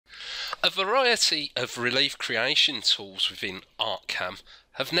A variety of relief creation tools within ArtCAM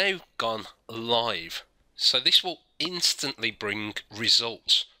have now gone live. So this will instantly bring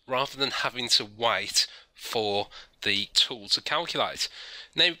results rather than having to wait for the tool to calculate.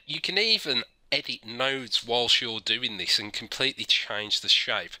 Now you can even edit nodes whilst you're doing this and completely change the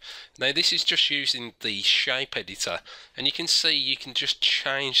shape. Now this is just using the shape editor, and you can see you can just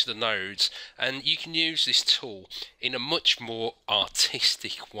change the nodes, and you can use this tool in a much more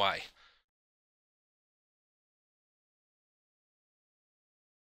artistic way.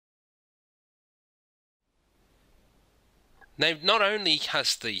 Now, not only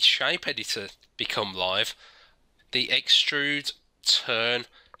has the shape editor become live, the extrude, turn,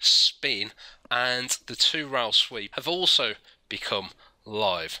 spin, and the two rail sweep have also become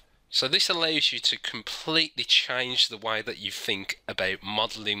live. So this allows you to completely change the way that you think about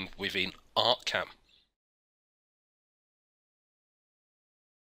modeling within ArtCAM.